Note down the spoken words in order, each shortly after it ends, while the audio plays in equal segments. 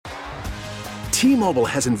T-Mobile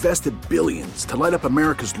has invested billions to light up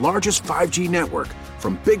America's largest 5G network,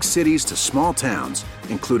 from big cities to small towns,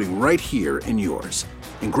 including right here in yours.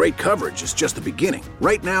 And great coverage is just the beginning.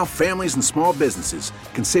 Right now, families and small businesses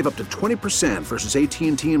can save up to 20% versus AT&T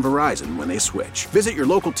and Verizon when they switch. Visit your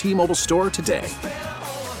local T-Mobile store today.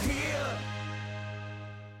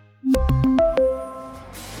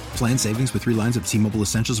 Plan savings with 3 lines of T-Mobile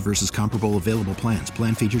Essentials versus comparable available plans.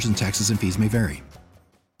 Plan features and taxes and fees may vary.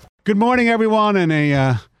 Good morning, everyone, and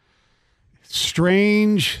a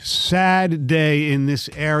strange, sad day in this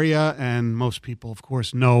area. And most people, of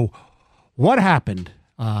course, know what happened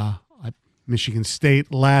at Michigan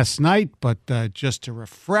State last night. But just to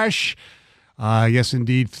refresh, yes,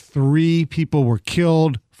 indeed, 3 people were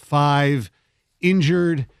killed, 5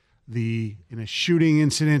 injured in a shooting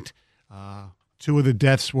incident. 2 of the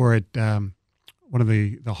deaths were at one of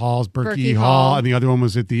the halls, Berkey Hall, and the other one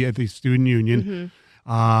was at the Student Union. Mm-hmm.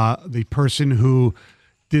 The person who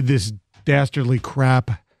did this dastardly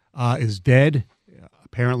crap is dead.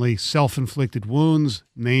 Apparently self-inflicted wounds.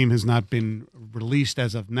 Name has not been released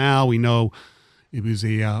as of now. We know it was a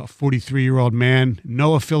 43-year-old man,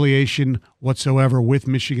 no affiliation whatsoever with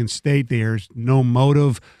Michigan State. There's no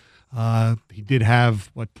motive. He did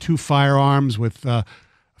have, 2 firearms with a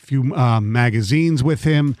few magazines with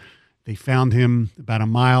him. They found him about 1.5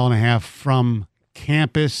 miles from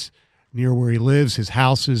campus, near where he lives. His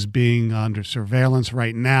house is being under surveillance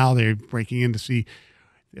right now. They're breaking in to see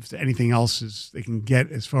if anything else they can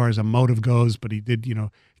get as far as a motive goes, but he did,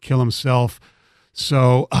 kill himself.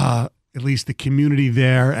 So at least the community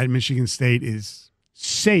there at Michigan State is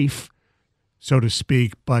safe, so to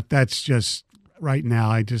speak, but that's just right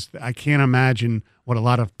now. I can't imagine what a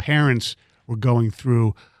lot of parents were going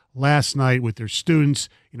through last night with their students.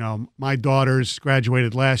 My daughters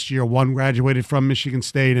graduated last year. One graduated from Michigan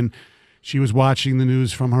State, and she was watching the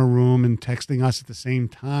news from her room and texting us at the same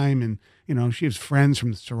time. And, she has friends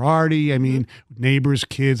from the sorority. I mean, neighbors,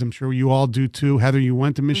 kids. I'm sure you all do too. Heather, you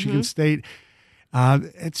went to Michigan State.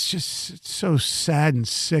 It's so sad and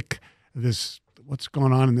sick, what's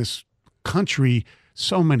going on in this country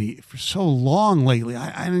for so long lately.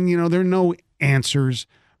 There are no answers.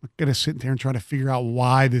 I'm not going to sit there and try to figure out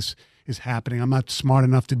why this is happening. I'm not smart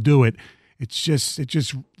enough to do it. It just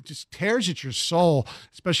tears at your soul,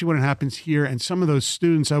 especially when it happens here. And some of those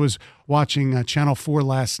students, I was watching Channel 4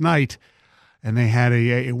 last night, and they had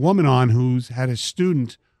a woman on who's had a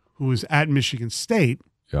student who was at Michigan State,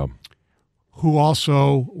 who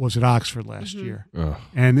also was at Oxford last year.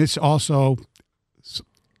 And this also,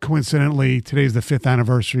 coincidentally, today's the 5th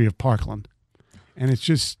anniversary of Parkland. And it's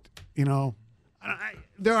just,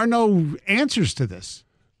 there are no answers to this.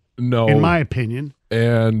 No. In my opinion.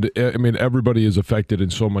 And, everybody is affected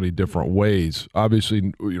in so many different ways.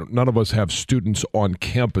 Obviously, none of us have students on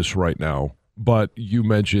campus right now, but you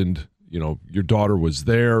mentioned, your daughter was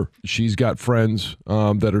there. She's got friends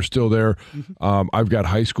that are still there. I've got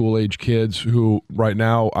high school age kids who right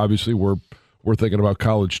now, obviously, we're thinking about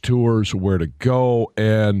college tours, where to go,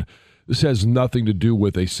 and this has nothing to do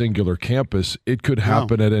with a singular campus. It could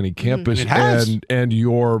happen at any campus, it has. and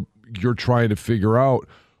you're trying to figure out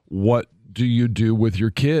what do you do with your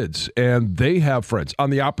kids? And they have friends on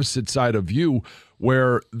the opposite side of you,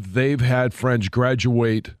 where they've had friends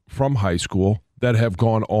graduate from high school that have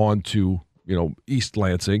gone on to, East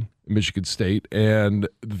Lansing, Michigan State, and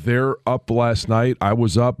they're up last night. I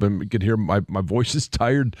was up, and you can hear my voice is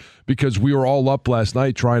tired because we were all up last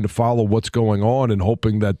night trying to follow what's going on and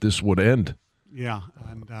hoping that this would end. Yeah,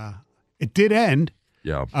 and it did end.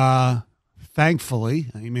 Yeah.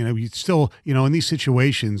 Thankfully. You still, in these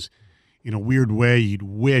situations, in a weird way, you'd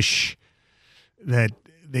wish that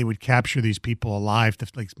they would capture these people alive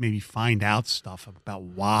to maybe find out stuff about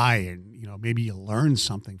why, and maybe you learn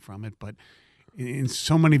something from it. But in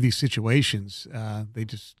so many of these situations, they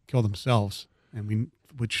just kill themselves,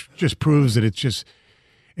 which just proves that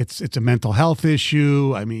it's a mental health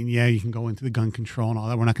issue. You can go into the gun control and all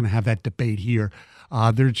that. We're not going to have that debate here.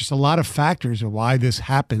 There's just a lot of factors of why this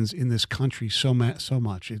happens in this country so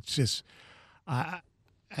much. It's just,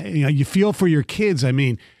 you feel for your kids.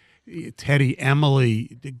 Teddy,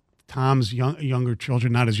 Emily, Tom's younger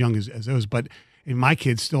children, not as young as those, but my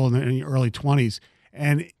kids still in the early 20s.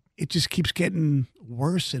 And it just keeps getting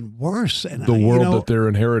worse and worse. And the world that they're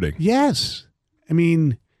inheriting. Yes.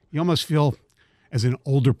 You almost feel, as an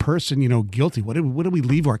older person, guilty. What did we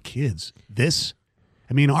leave our kids? This?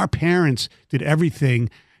 Our parents did everything,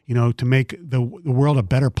 to make the world a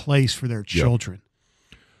better place for their children.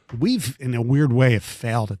 We've, in a weird way, have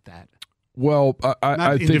failed at that. Well,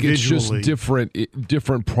 I think it's just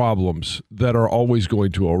different problems that are always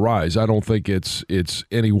going to arise. I don't think it's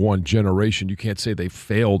any one generation. You can't say they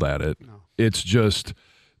failed at it. No. It's just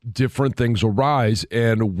different things arise,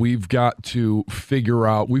 and we've got to figure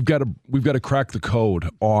out. We've got to crack the code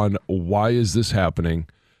on why is this happening,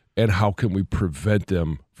 and how can we prevent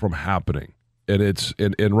them from happening. And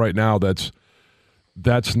and right now that's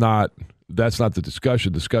not the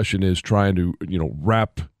discussion. Discussion is trying to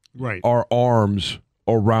wrap our arms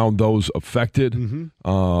around those affected,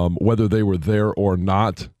 whether they were there or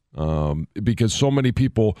not, because so many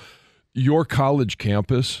people, your college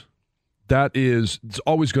campus, it's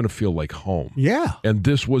always going to feel like home. Yeah. And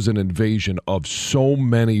this was an invasion of so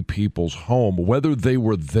many people's home, whether they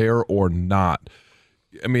were there or not.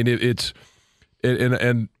 I mean,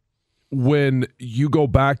 and when you go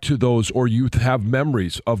back to those, or you have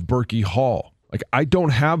memories of Berkey Hall, like I don't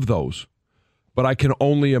have those, but I can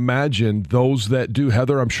only imagine those that do.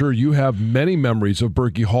 Heather, I'm sure you have many memories of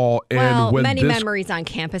Berkey Hall. And many memories on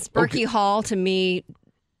campus. Berkey Hall, to me,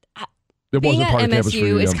 it being at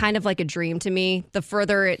MSU is kind of like a dream to me. The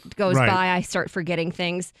further it goes by, I start forgetting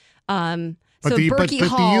things. Berkey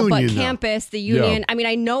Hall, but campus, the Union. Yeah. I mean,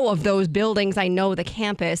 I know of those buildings. I know the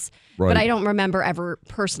campus, but I don't remember ever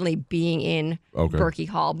personally being in Berkey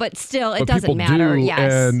Hall. But still, it doesn't matter.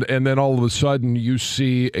 Yes. And then all of a sudden, you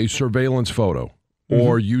see a surveillance photo,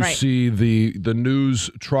 or you see the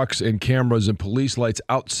news trucks and cameras and police lights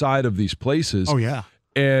outside of these places. Oh, yeah.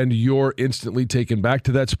 And you're instantly taken back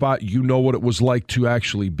to that spot. You know what it was like to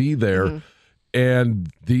actually be there.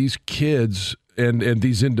 And these kids and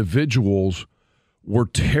these individuals were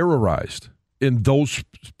terrorized in those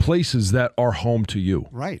places that are home to you.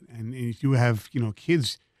 Right. And you have,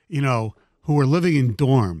 kids, who are living in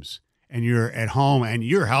dorms, and you're at home and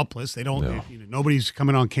you're helpless. They don't, nobody's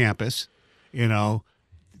coming on campus, when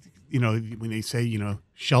they say,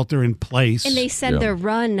 shelter in place. And they said the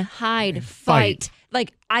run, hide, fight.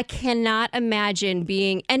 Like, I cannot imagine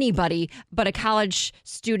being anybody but a college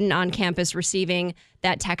student on campus receiving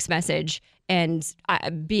that text message and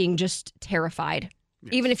being just terrified.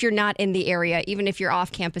 Yes. Even if you're not in the area, even if you're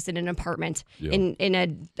off campus in an apartment, in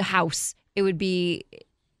a house, it would be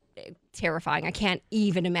terrifying. I can't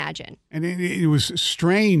even imagine. And it was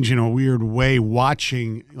strange in a weird way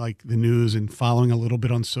watching like the news and following a little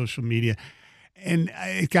bit on social media. And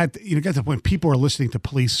it got to the point people are listening to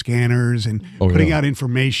police scanners and putting out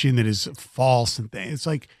information that is false. And it's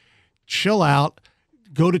like, chill out,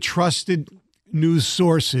 go to trusted news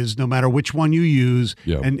sources, no matter which one you use.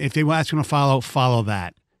 Yeah. And if they ask you to follow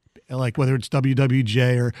that. Like whether it's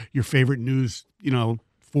WWJ or your favorite news,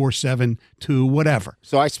 472, whatever.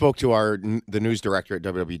 So I spoke to the news director at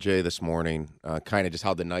WWJ this morning, kind of just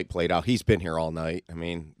how the night played out. He's been here all night. I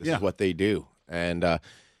mean, this is what they do. And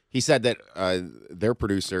he said that their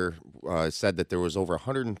producer said that there was over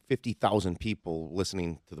 150,000 people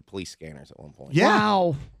listening to the police scanners at one point. Yeah.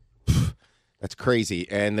 Wow. That's crazy.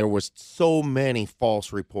 And there was so many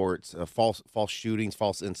false reports, false shootings,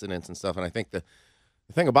 false incidents and stuff. And I think the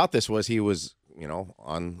thing about this was he was,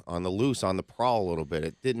 on the loose, on the prowl a little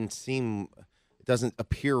bit. It doesn't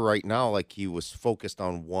appear right now like he was focused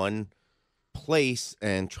on one place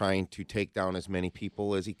and trying to take down as many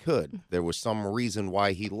people as he could. There was some reason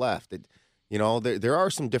why he left. There are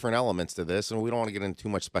some different elements to this, and we don't want to get into too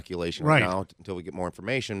much speculation right now until we get more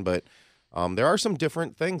information, but there are some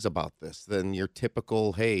different things about this than your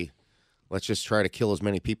typical, hey, let's just try to kill as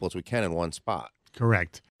many people as we can in one spot.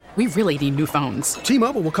 Correct. We really need new phones.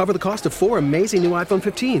 T-Mobile will cover the cost of 4 amazing new iPhone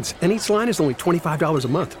 15s, and each line is only $25 a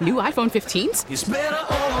month. New iPhone 15s? It's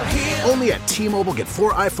better over here. Only at T-Mobile, get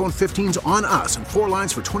 4 iPhone 15s on us and 4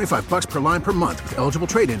 lines for $25 per line per month with eligible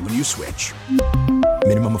trade-in when you switch.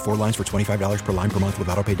 Minimum of 4 lines for $25 per line per month with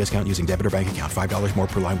autopay discount using debit or bank account. $5 more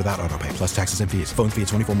per line without autopay, plus taxes and fees. Phone fee at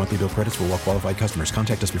 24 monthly bill credits for well-qualified customers.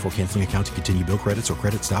 Contact us before canceling account to continue bill credits or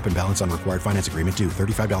credit stop and balance on required finance agreement due.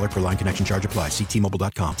 $35 per line connection charge applies. See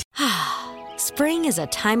T-Mobile.com. Spring is a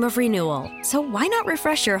time of renewal, so why not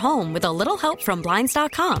refresh your home with a little help from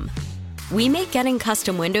Blinds.com? We make getting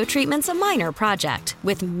custom window treatments a minor project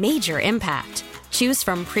with major impact. Choose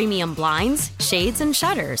from premium blinds, shades, and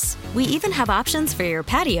shutters. We even have options for your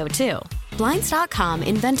patio, too. Blinds.com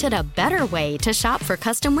invented a better way to shop for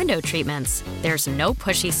custom window treatments. There's no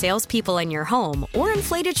pushy salespeople in your home or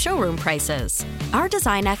inflated showroom prices. Our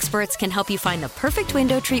design experts can help you find the perfect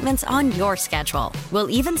window treatments on your schedule. We'll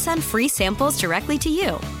even send free samples directly to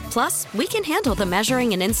you. Plus, we can handle the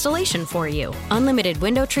measuring and installation for you. Unlimited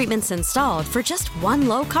window treatments installed for just one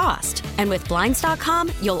low cost. And with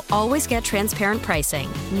Blinds.com, you'll always get transparent pricing.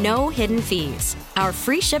 No hidden fees. Our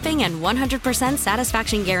free shipping and 100%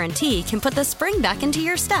 satisfaction guarantee can put the spring back into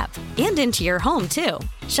your step and into your home, too.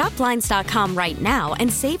 Shop Blinds.com right now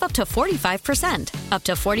and save up to 45%. Up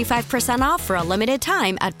to 45% off for a limited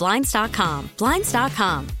time at Blinds.com.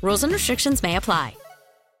 Blinds.com. Rules and restrictions may apply.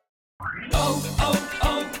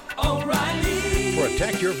 O'Reilly.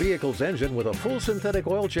 Protect your vehicle's engine with a full synthetic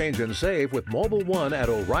oil change and save with Mobil 1 at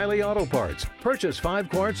O'Reilly Auto Parts. Purchase 5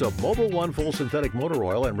 quarts of Mobil 1 full synthetic motor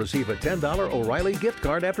oil and receive a $10 O'Reilly gift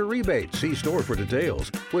card after rebate. See store for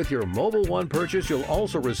details. With your Mobil 1 purchase, you'll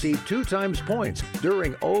also receive 2 times points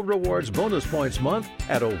during O Rewards Bonus Points Month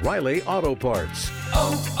at O'Reilly Auto Parts.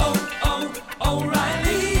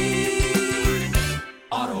 O'Reilly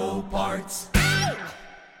Auto Parts.